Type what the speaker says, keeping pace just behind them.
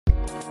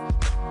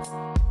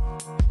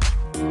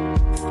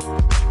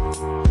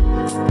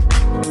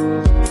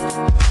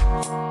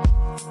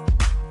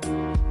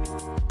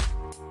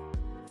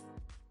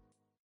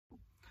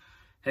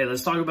Hey,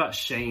 let's talk about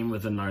shame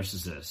with a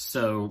narcissist.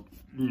 So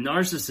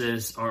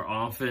narcissists are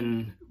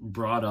often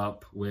brought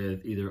up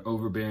with either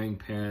overbearing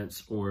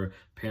parents or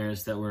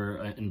parents that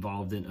were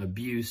involved in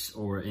abuse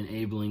or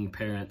enabling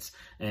parents.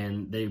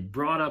 And they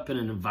brought up in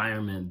an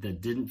environment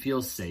that didn't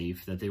feel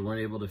safe, that they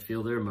weren't able to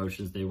feel their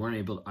emotions. They weren't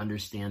able to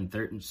understand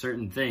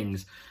certain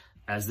things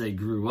as they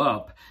grew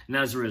up. And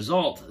as a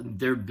result,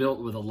 they're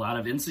built with a lot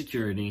of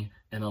insecurity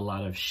and a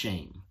lot of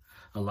shame.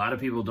 A lot of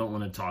people don't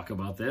want to talk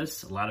about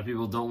this. A lot of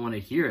people don't want to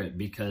hear it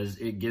because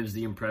it gives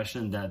the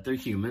impression that they're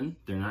human,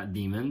 they're not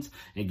demons.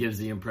 It gives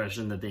the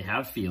impression that they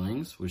have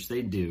feelings, which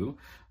they do.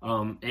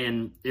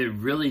 And it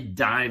really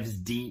dives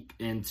deep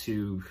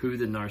into who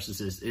the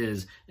narcissist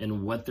is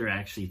and what they're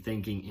actually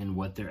thinking and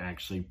what they're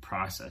actually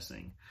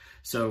processing.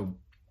 So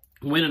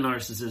when a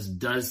narcissist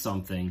does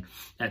something,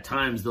 at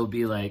times there'll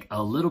be like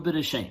a little bit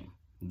of shame.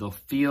 They'll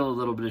feel a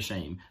little bit of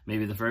shame.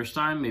 Maybe the first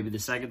time, maybe the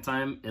second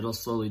time, it'll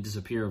slowly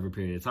disappear over a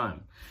period of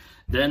time.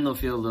 Then they'll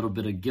feel a little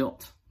bit of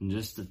guilt,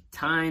 just a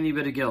tiny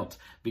bit of guilt,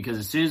 because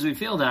as soon as we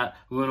feel that,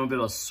 we want to be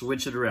able to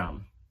switch it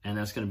around. And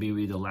that's going to be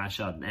we either lash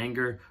out in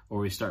anger or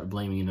we start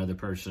blaming another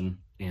person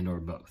and or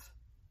both.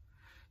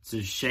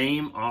 So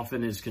shame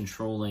often is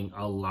controlling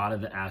a lot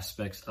of the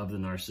aspects of the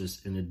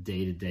narcissist in the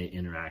day-to-day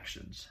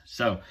interactions.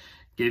 So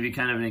give you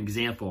kind of an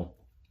example.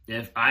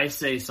 If I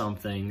say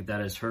something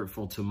that is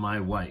hurtful to my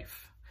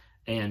wife,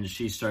 and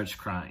she starts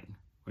crying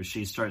or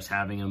she starts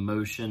having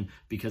emotion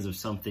because of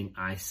something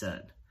I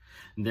said,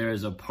 there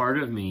is a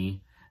part of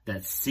me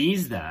that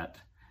sees that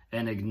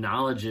and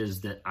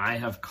acknowledges that I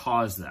have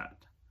caused that.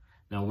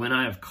 Now, when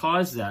I have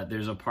caused that,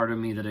 there's a part of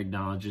me that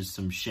acknowledges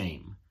some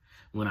shame.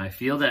 When I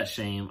feel that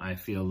shame, I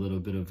feel a little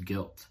bit of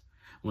guilt.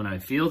 When I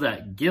feel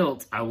that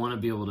guilt, I want to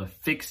be able to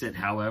fix it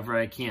however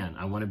I can.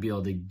 I want to be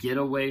able to get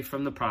away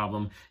from the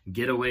problem,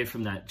 get away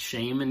from that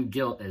shame and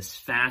guilt as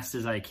fast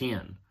as I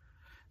can.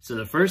 So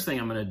the first thing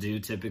I'm going to do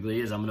typically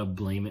is I'm going to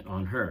blame it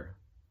on her.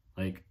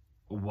 Like,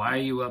 why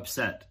are you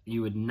upset?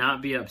 You would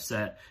not be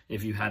upset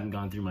if you hadn't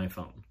gone through my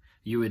phone.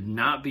 You would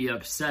not be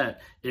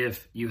upset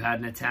if you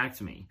hadn't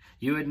attacked me.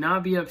 You would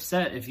not be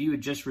upset if you would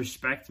just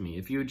respect me.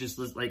 If you would just,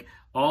 like,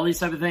 all these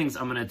type of things,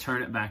 I'm going to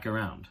turn it back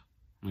around.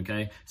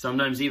 Okay?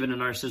 Sometimes even a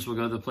narcissist will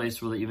go to the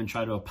place where they even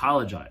try to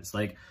apologize.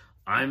 Like,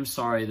 I'm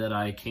sorry that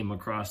I came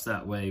across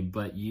that way,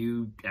 but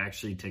you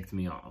actually ticked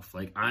me off.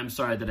 Like, I'm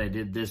sorry that I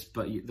did this,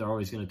 but they're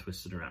always going to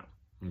twist it around.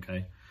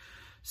 Okay?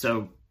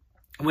 So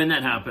when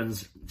that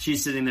happens,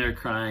 she's sitting there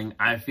crying.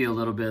 I feel a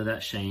little bit of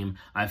that shame.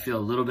 I feel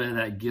a little bit of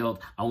that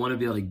guilt. I want to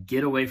be able to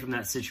get away from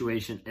that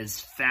situation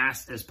as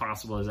fast as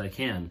possible as I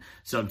can.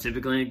 So I'm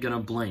typically going to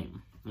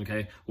blame.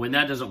 Okay? When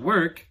that doesn't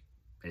work,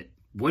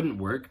 wouldn't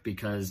work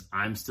because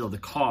I'm still the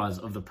cause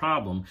of the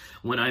problem.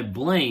 When I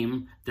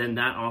blame, then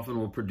that often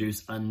will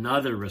produce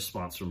another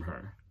response from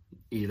her.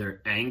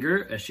 Either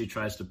anger as she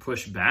tries to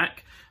push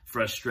back,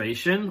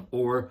 frustration,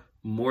 or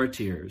more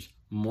tears,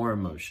 more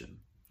emotion.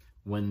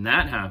 When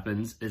that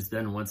happens, it's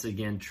then once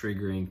again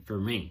triggering for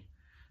me.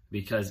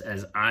 Because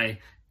as I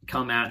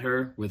come at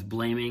her with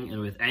blaming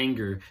and with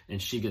anger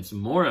and she gets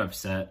more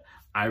upset,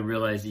 I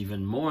realize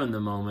even more in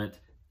the moment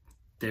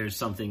there's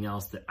something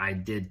else that I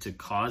did to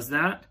cause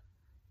that.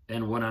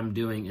 And what I'm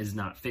doing is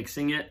not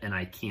fixing it, and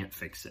I can't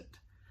fix it.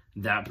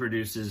 That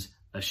produces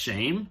a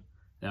shame.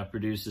 That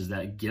produces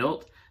that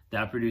guilt.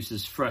 That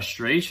produces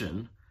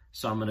frustration.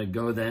 So I'm going to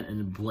go then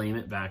and blame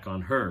it back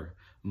on her.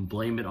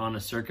 Blame it on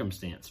a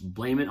circumstance.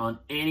 Blame it on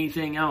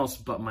anything else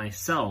but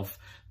myself,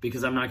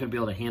 because I'm not going to be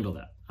able to handle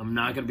that. I'm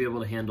not going to be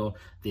able to handle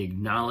the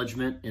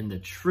acknowledgement and the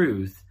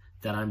truth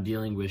that I'm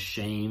dealing with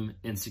shame,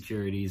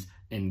 insecurities,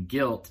 and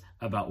guilt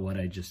about what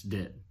I just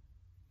did.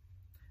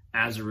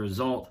 As a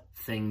result,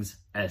 things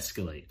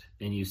escalate.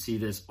 And you see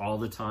this all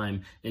the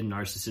time in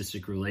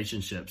narcissistic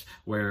relationships,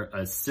 where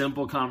a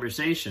simple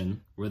conversation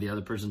where the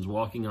other person's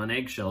walking on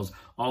eggshells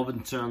all of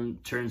a sudden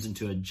turns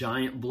into a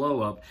giant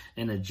blow up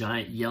and a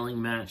giant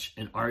yelling match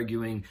and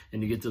arguing.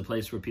 And you get to the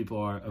place where people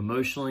are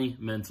emotionally,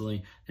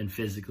 mentally, and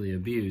physically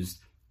abused.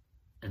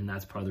 And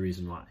that's part of the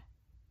reason why,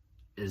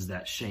 is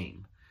that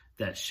shame.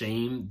 That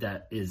shame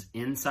that is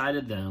inside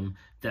of them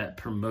that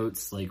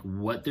promotes like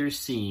what they're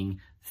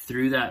seeing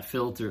through that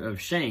filter of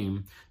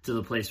shame to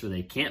the place where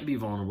they can't be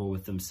vulnerable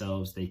with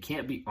themselves. They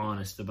can't be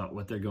honest about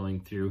what they're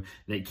going through.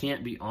 They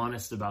can't be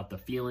honest about the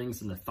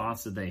feelings and the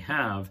thoughts that they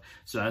have.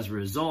 So as a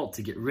result,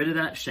 to get rid of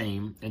that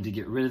shame and to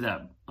get rid of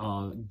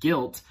that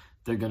guilt,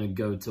 they're going to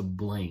go to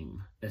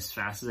blame as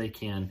fast as they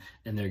can.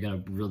 And they're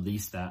going to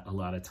release that a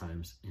lot of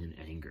times in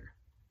anger.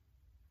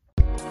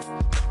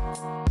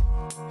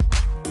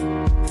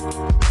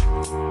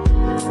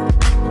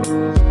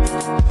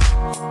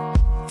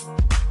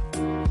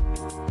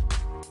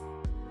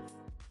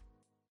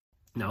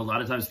 Now, a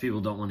lot of times people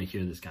don't want to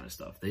hear this kind of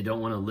stuff. They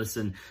don't want to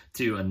listen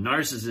to a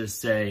narcissist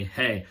say,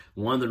 hey,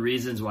 one of the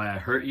reasons why I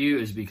hurt you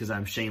is because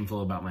I'm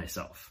shameful about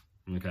myself.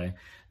 Okay?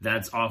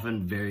 That's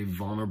often very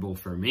vulnerable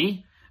for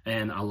me.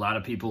 And a lot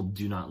of people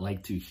do not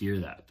like to hear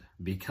that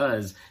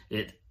because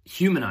it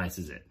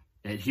humanizes it.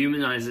 It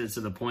humanizes it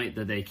to the point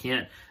that they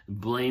can't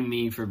blame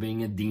me for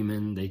being a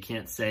demon. They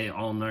can't say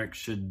all narcs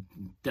should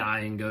die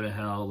and go to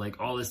hell.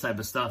 Like all this type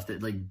of stuff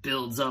that like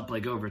builds up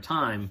like over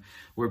time,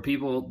 where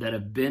people that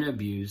have been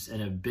abused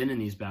and have been in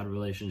these bad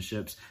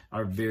relationships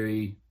are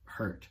very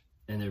hurt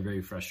and they're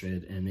very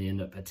frustrated and they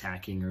end up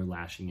attacking or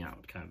lashing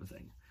out kind of a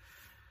thing.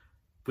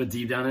 But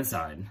deep down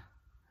inside,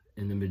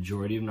 in the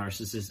majority of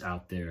narcissists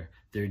out there,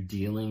 they're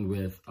dealing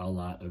with a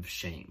lot of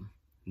shame.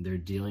 They're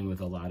dealing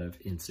with a lot of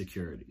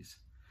insecurities.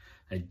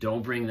 I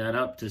don't bring that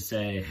up to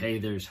say, hey,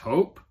 there's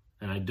hope.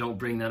 And I don't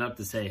bring that up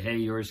to say, hey,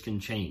 yours can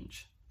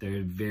change. There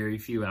are very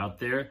few out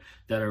there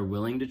that are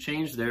willing to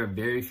change. There are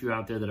very few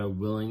out there that are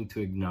willing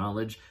to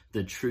acknowledge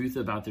the truth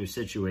about their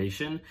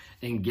situation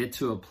and get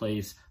to a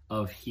place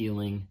of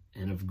healing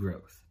and of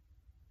growth.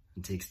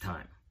 It takes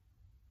time.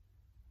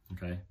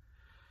 Okay?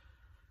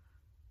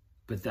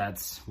 But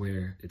that's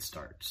where it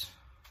starts.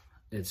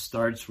 It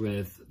starts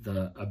with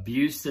the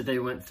abuse that they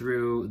went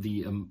through,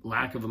 the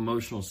lack of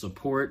emotional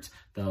support,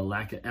 the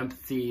lack of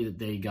empathy that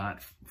they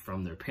got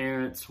from their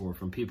parents or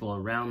from people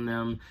around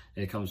them.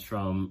 It comes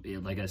from,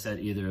 like I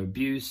said, either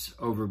abuse,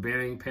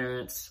 overbearing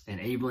parents,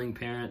 enabling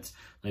parents,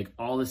 like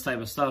all this type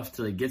of stuff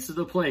till it gets to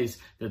the place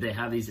that they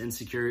have these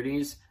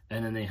insecurities,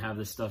 and then they have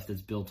this stuff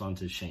that's built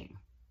onto shame.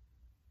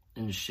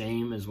 And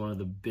shame is one of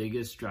the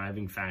biggest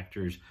driving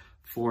factors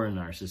for a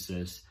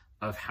narcissist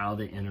of how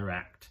they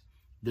interact.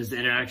 Does the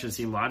interaction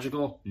seem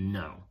logical?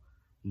 No.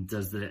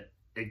 Does the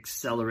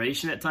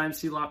acceleration at times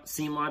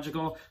seem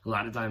logical? A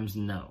lot of times,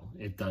 no,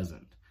 it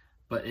doesn't.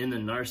 But in the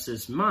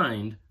narcissist's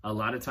mind, a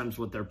lot of times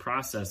what they're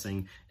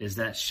processing is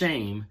that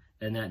shame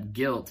and that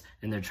guilt,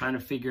 and they're trying to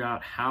figure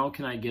out, how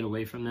can I get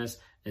away from this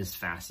as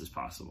fast as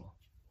possible?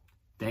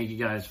 Thank you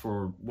guys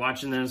for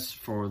watching this,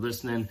 for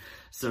listening.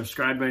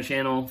 Subscribe to my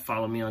channel,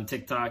 follow me on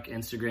TikTok,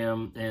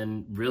 Instagram,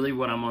 and really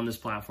what I'm on this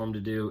platform to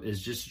do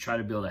is just to try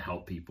to be able to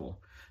help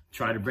people.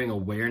 Try to bring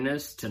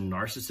awareness to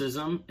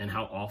narcissism and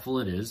how awful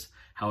it is,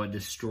 how it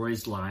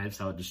destroys lives,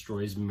 how it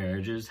destroys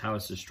marriages, how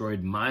it's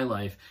destroyed my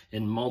life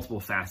in multiple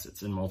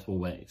facets, in multiple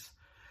ways.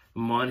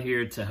 I'm on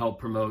here to help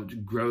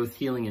promote growth,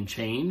 healing, and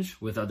change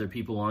with other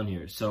people on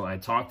here. So I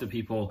talk to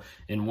people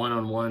in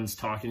one-on-ones,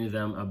 talking to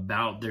them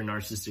about their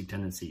narcissistic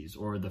tendencies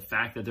or the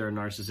fact that they're a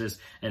narcissist,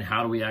 and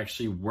how do we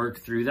actually work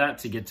through that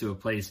to get to a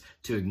place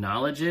to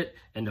acknowledge it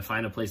and to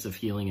find a place of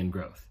healing and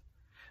growth.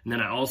 And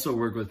then I also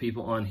work with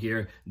people on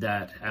here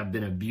that have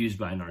been abused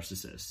by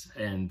narcissists,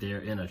 and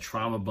they're in a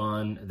trauma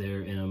bond,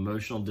 they're in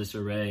emotional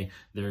disarray,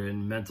 they're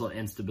in mental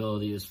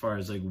instability as far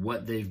as like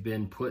what they've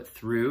been put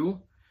through.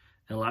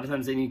 And a lot of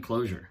times they need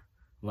closure.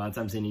 A lot of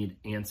times they need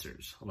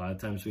answers. A lot of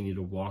times we need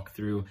to walk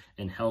through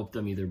and help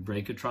them either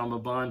break a trauma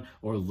bond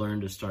or learn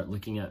to start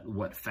looking at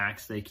what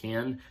facts they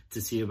can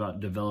to see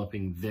about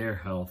developing their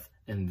health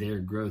and their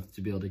growth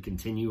to be able to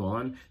continue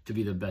on to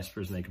be the best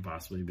person they could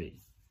possibly be.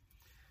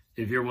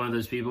 If you're one of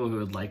those people who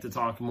would like to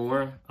talk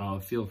more,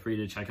 feel free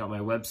to check out my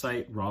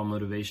website,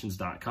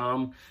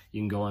 rawmotivations.com.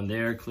 You can go on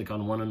there, click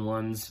on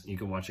one-on-ones. You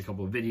can watch a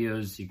couple of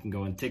videos. You can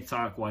go on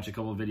TikTok, watch a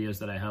couple of videos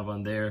that I have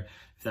on there.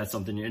 If that's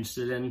something you're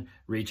interested in,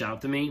 reach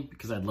out to me,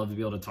 because I'd love to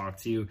be able to talk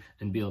to you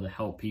and be able to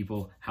help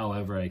people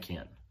however I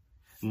can.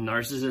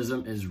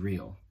 Narcissism is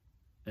real,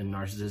 and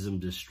narcissism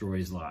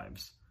destroys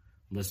lives.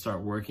 Let's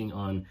start working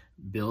on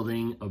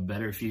building a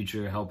better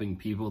future, helping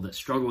people that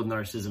struggle with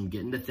narcissism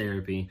get into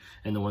therapy,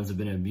 and the ones that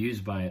have been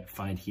abused by it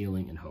find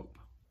healing and hope.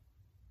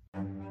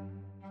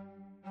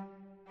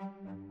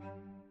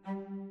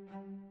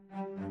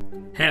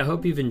 Hey, I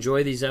hope you've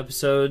enjoyed these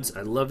episodes.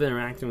 I love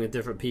interacting with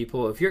different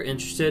people. If you're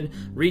interested,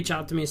 reach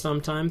out to me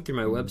sometime through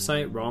my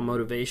website, Raw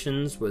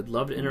Motivations. Would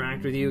love to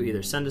interact with you.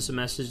 Either send us a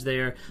message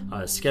there,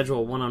 schedule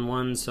a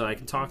one-on-one so I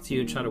can talk to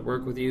you, try to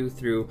work with you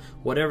through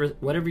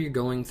whatever you're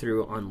going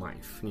through on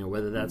life. You know,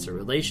 whether that's a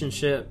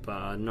relationship,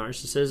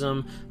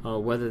 narcissism,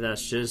 whether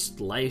that's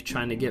just life,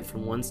 trying to get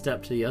from one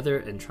step to the other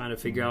and trying to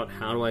figure out,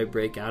 how do I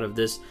break out of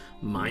this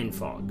mind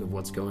fog of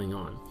what's going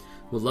on.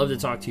 Would love to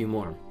talk to you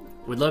more.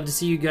 Would love to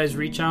see you guys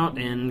reach out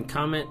and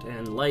comment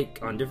and like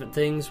on different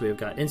things. We've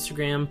got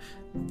Instagram,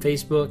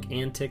 Facebook,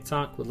 and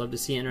TikTok. Would love to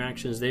see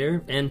interactions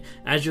there. And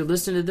as you're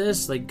listening to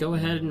this, like, go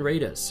ahead and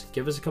rate us.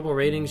 Give us a couple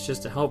ratings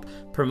just to help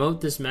promote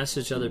this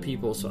message to other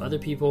people, so other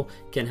people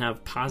can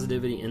have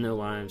positivity in their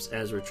lives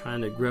as we're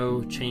trying to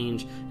grow,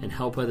 change, and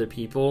help other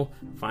people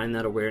find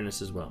that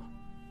awareness as well.